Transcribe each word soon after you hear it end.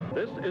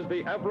This is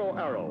the Avro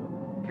Arrow,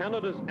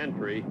 Canada's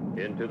entry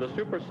into the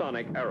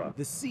supersonic era.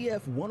 The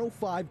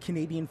CF-105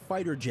 Canadian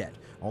fighter jet,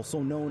 also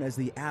known as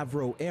the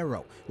Avro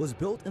Arrow, was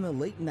built in the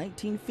late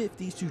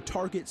 1950s to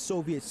target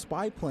Soviet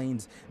spy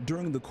planes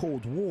during the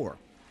Cold War.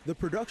 The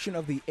production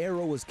of the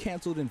Arrow was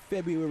canceled in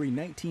February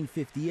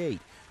 1958,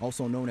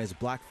 also known as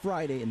Black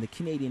Friday in the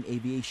Canadian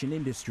aviation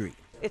industry.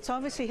 It's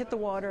obviously hit the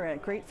water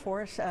at great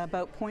force,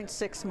 about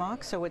 0.6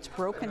 Mach, so it's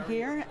broken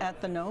here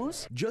at the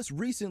nose. Just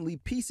recently,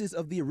 pieces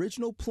of the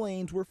original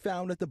planes were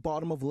found at the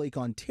bottom of Lake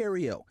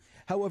Ontario.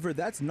 However,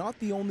 that's not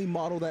the only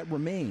model that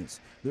remains.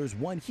 There's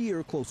one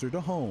here closer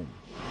to home.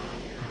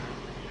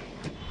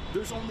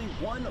 There's only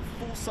one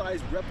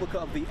full-size replica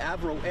of the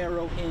Avro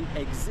Arrow in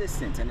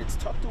existence, and it's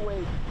tucked away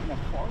in a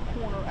far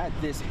corner at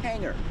this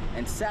hangar.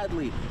 And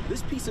sadly,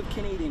 this piece of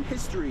Canadian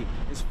history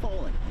is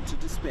falling into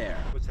despair.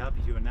 What's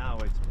happening here now,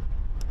 it's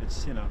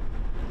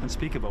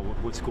unspeakable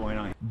what's going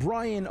on.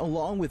 Brian,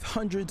 along with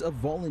hundreds of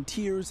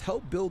volunteers,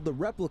 helped build the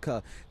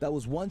replica that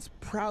was once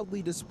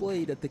proudly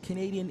displayed at the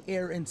Canadian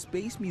Air and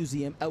Space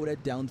Museum out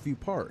at Downsview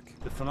Park.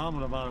 The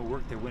phenomenal amount of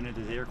work that went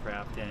into this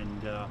aircraft,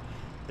 and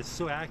it's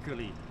so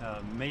accurately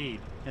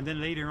made. And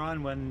then later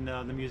on, when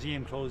the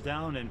museum closed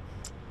down and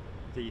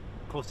the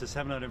close to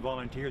 700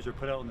 volunteers were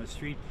put out on the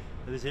street,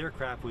 this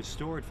aircraft was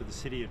stored for the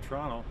City of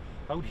Toronto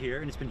out here,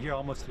 and it's been here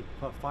almost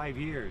 5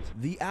 years.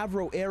 The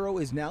Avro Arrow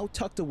is now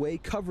tucked away,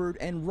 covered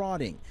and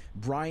rotting.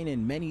 Brian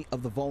and many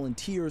of the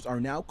volunteers are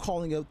now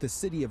calling out the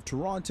City of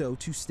Toronto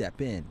to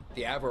step in.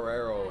 The Avro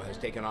Arrow has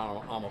taken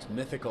on almost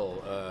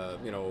mythical,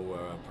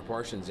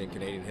 proportions in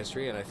Canadian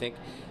history, and I think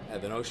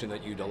the notion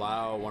that you'd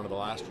allow one of the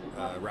last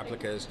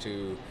replicas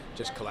to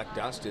just collect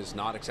dust is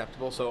not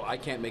acceptable. So I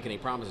can't make any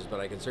promises, but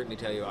I can certainly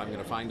tell you I'm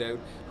going to find out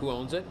who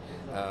owns it,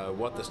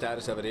 what the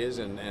status of it is,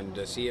 and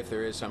see if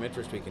there is some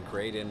interest we can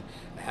create in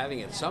having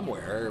it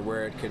somewhere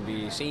where it can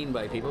be seen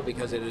by people,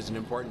 because it is an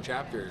important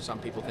chapter. Some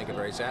people think a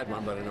very sad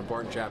one, but an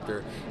important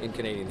chapter in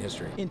Canadian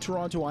history. In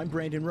Toronto, I'm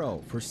Brandon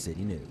Rowe for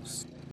City News.